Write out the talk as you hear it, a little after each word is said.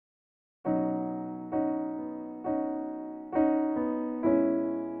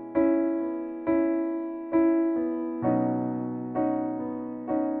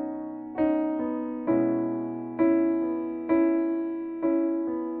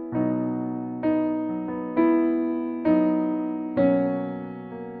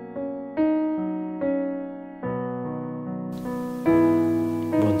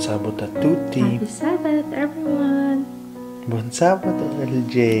Sabbath a tutti. Happy Sabbath, everyone! Buon sabato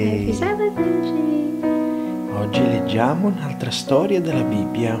LJ. Happy Sabbath, LG! Oggi leggiamo un'altra storia della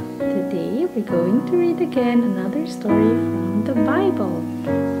Bibbia. Today we're going to read again another story from the Bible.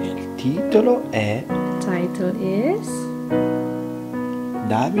 Il titolo è The title is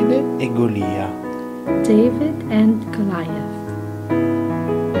Davide e Golia. David and Goliath.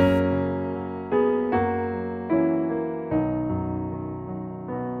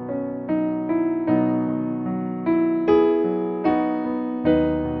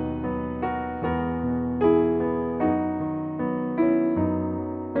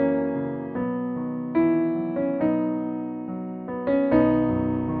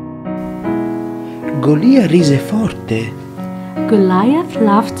 Golia rise forte Goliath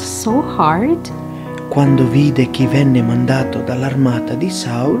laughed so hard quando vide chi venne mandato dall'armata di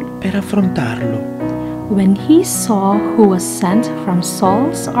Saul per affrontarlo. when he saw who was sent from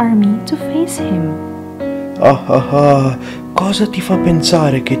Saul's army to face him. Cosa ti fa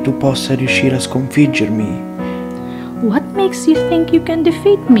pensare che tu possa riuscire a sconfiggermi? What makes you think you can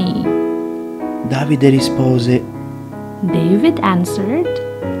defeat me? Davide rispose: David answered,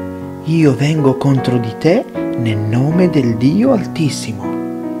 Io vengo contro di te nel nome del Dio Altissimo.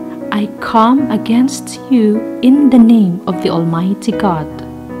 I come against you in the name of the Almighty God.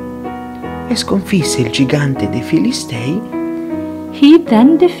 E sconfisse il gigante dei Filistei He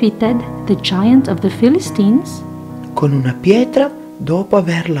then defeated the giant of the Philistines con una pietra dopo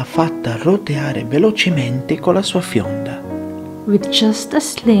averla fatta roteare velocemente con la sua fionda. with just a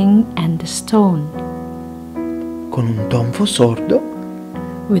sling and a stone. Con un tonfo sordo,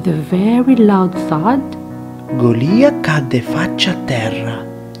 With a very loud thud, Golia cadde faccia a terra.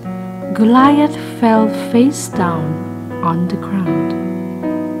 Goliath fell face down on the ground.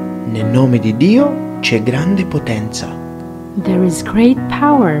 Nel nome di Dio c'è grande potenza. There is great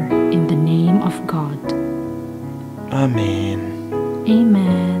power in the name of God. Amen.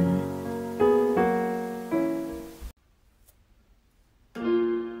 Amen.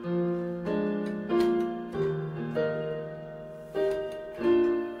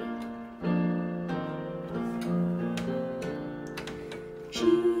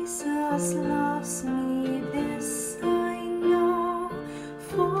 Jesus loves me, this I know,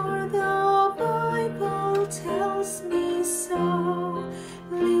 for the Bible tells me so.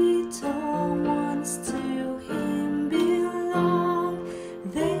 Little ones to Him belong,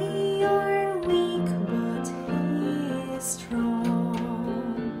 they are weak but He is strong.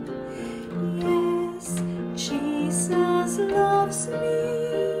 Yes, Jesus loves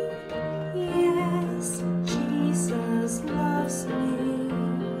me. Yes, Jesus loves me.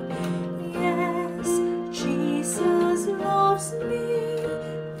 Jesus loves me,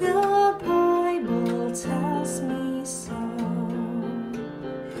 the Bible tells me so.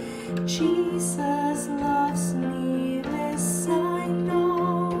 Jesus loves me, this I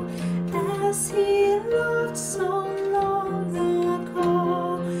know, as He loved so long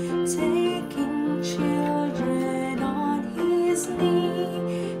ago, taking children on His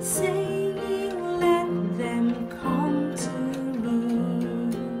knee, saying, let them come to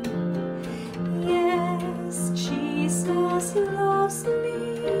me. Jesus loves me.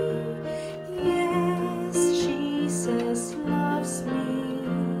 Yes, Jesus loves me.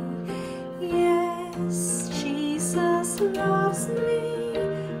 Yes, Jesus loves me.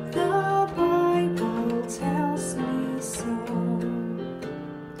 The Bible tells me so.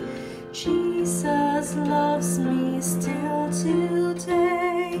 Jesus loves me still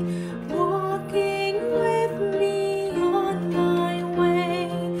today, walking with me on my way,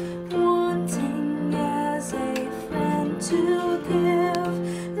 wanting as a to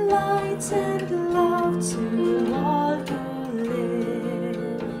give light and love to all who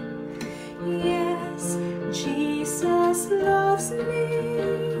live. Yes, Jesus loves me.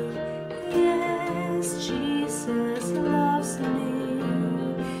 Yes, Jesus loves me.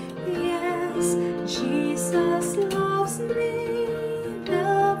 Yes, Jesus loves me.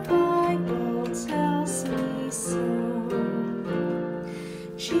 The Bible tells me so.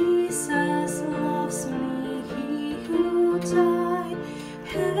 Jesus loves me, He who died,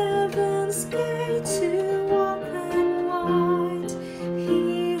 heaven's gate to open wide.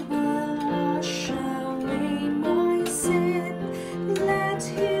 He will wash away my sin, let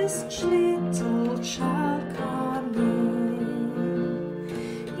His little child come in.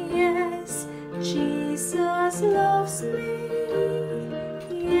 Yes, Jesus loves me.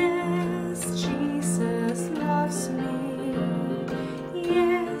 Yes, Jesus loves me.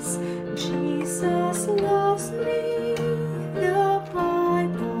 Yes, Jesus loves me, the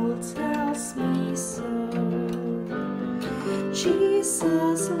Bible tells me so. Jesus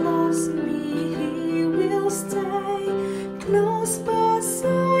loves me.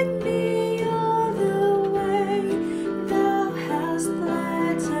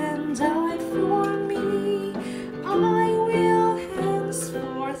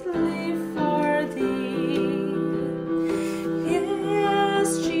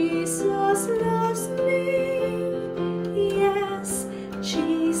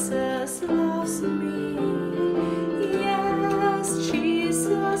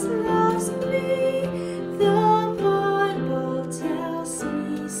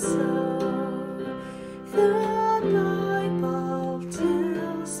 Jesus.